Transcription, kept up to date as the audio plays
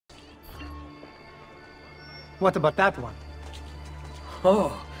What about that one?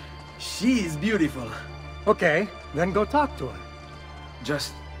 Oh, she is beautiful. Okay, then go talk to her.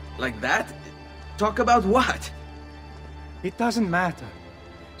 Just like that? Talk about what? It doesn't matter.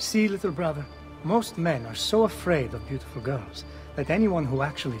 See, little brother, most men are so afraid of beautiful girls that anyone who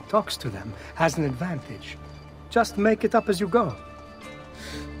actually talks to them has an advantage. Just make it up as you go.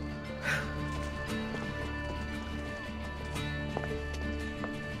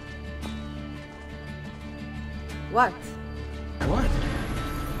 What? What?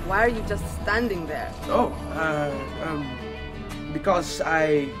 Why are you just standing there? Oh, because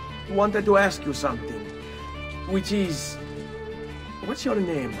I wanted to ask you something. Which is... What's your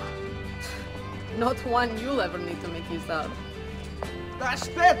name? Not one you'll ever need to make use of.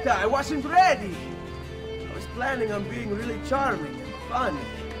 Aspetta, I wasn't ready! I was planning on being really charming and funny.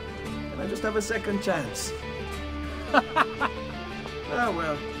 And I just have a second chance. Oh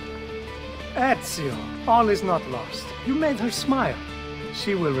well. Ezio, all is not lost. You made her smile.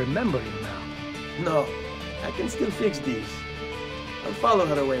 She will remember you now. No, I can still fix these. I'll follow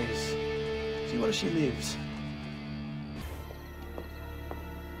her ways. See where she lives.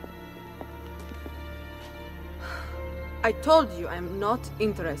 I told you I'm not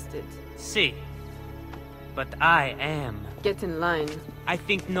interested. Si. But I am. Get in line. I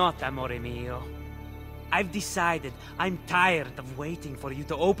think not, amore mio. I've decided I'm tired of waiting for you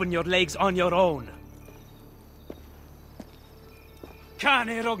to open your legs on your own.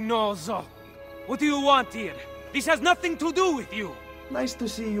 Cane rognoso! What do you want here? This has nothing to do with you! Nice to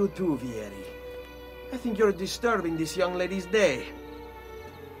see you too, Vieri. I think you're disturbing this young lady's day.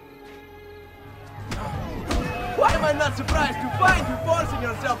 Why am I not surprised to find you forcing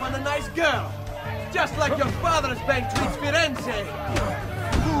yourself on a nice girl? Just like your father's bank treats Firenze!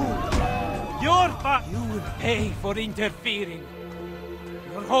 Your you will pay for interfering.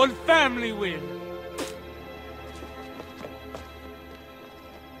 Your whole family will.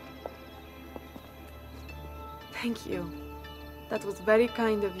 Thank you. That was very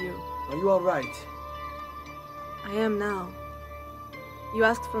kind of you. Are you all right? I am now. You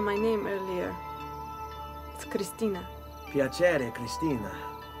asked for my name earlier. It's Cristina. Piacere, Cristina.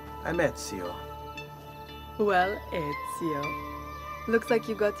 I'm Ezio. Well, Ezio. Looks like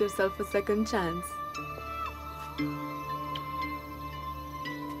you got yourself a second chance.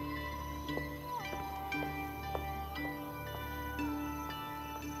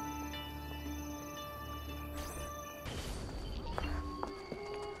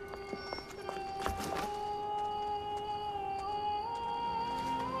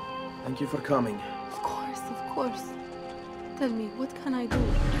 Thank you for coming. Of course, of course. Tell me, what can I do?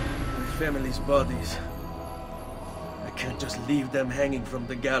 My family's bodies. I can't just leave them hanging from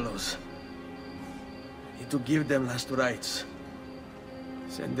the gallows. I need to give them last rites.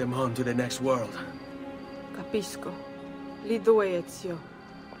 Send them on to the next world. Capisco. Lead the way, Ezio.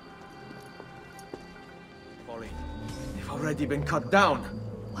 They've already been cut down.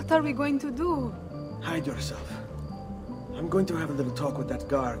 What are we going to do? Hide yourself. I'm going to have a little talk with that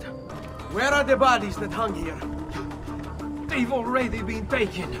guard. Where are the bodies that hung here? They've already been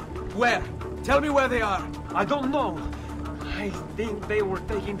taken. Where? Tell me where they are. I don't know. I think they were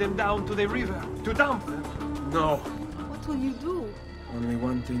taking them down to the river to dump them. No. What will you do? Only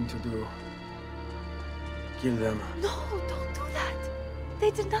one thing to do. Kill them. No, don't do that.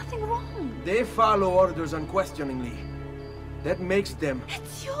 They did nothing wrong. They follow orders unquestioningly. That makes them...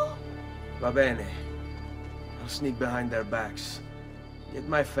 Ezio! Va bene. I'll sneak behind their backs. Get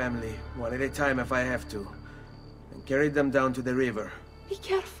my family, one at a time if I have to. And carry them down to the river. Be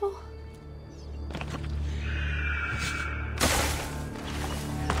careful.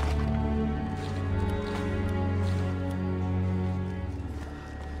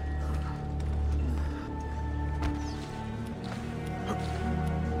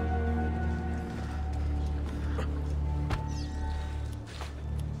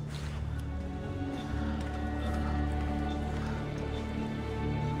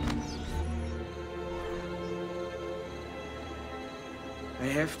 I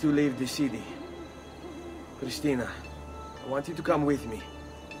have to leave the city. Cristina, I want you to come with me.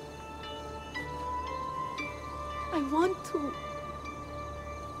 I want to.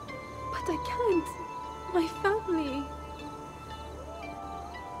 But I can't. My family.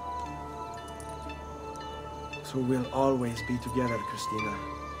 So we'll always be together, Cristina.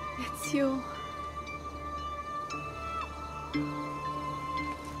 Ezio.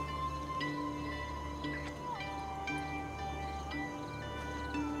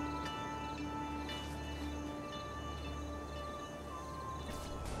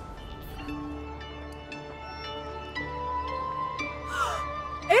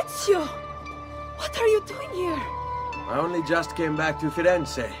 Ezio! What are you doing here? I only just came back to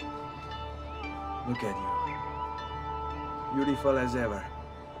Firenze. Look at you. Beautiful as ever.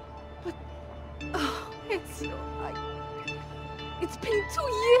 But... Oh, Ezio, It's been 2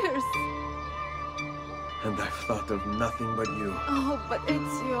 years! And I've thought of nothing but you. Oh, but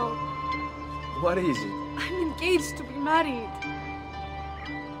Ezio... What is it? I'm engaged to be married.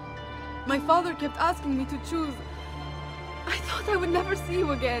 My father kept asking me to choose. I thought I would never see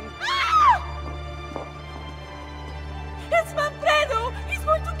you again. Ah! It's Manfredo! He's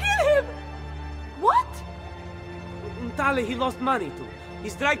going to kill him! What? Tali, he lost money too.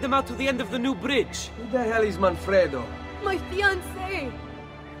 He's dragged them out to the end of the new bridge. Who the hell is Manfredo? My fiancé!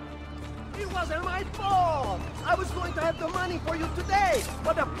 It wasn't my fault! I was going to have the money for you today,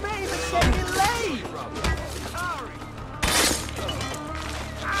 but the payment came in late!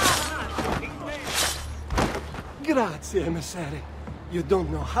 Grazie, emissary. You don't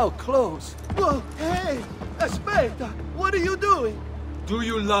know how close. Whoa, hey! Aspetta! What are you doing? Do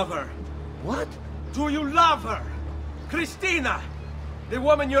you love her? What? Do you love her? Christina! The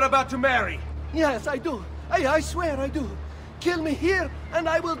woman you're about to marry! Yes, I do. I swear I do. Kill me here, and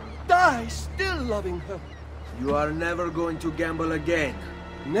I will die still loving her. You are never going to gamble again.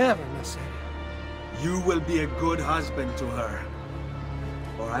 Never, Messere. You will be a good husband to her.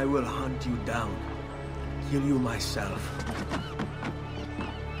 Or I will hunt you down. Kill you myself.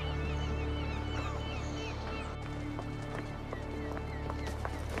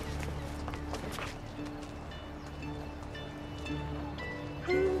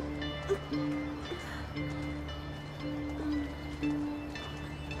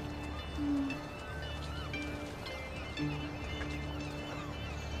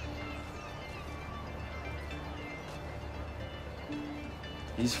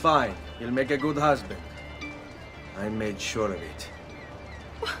 He's fine. He'll make a good husband. I made sure of it.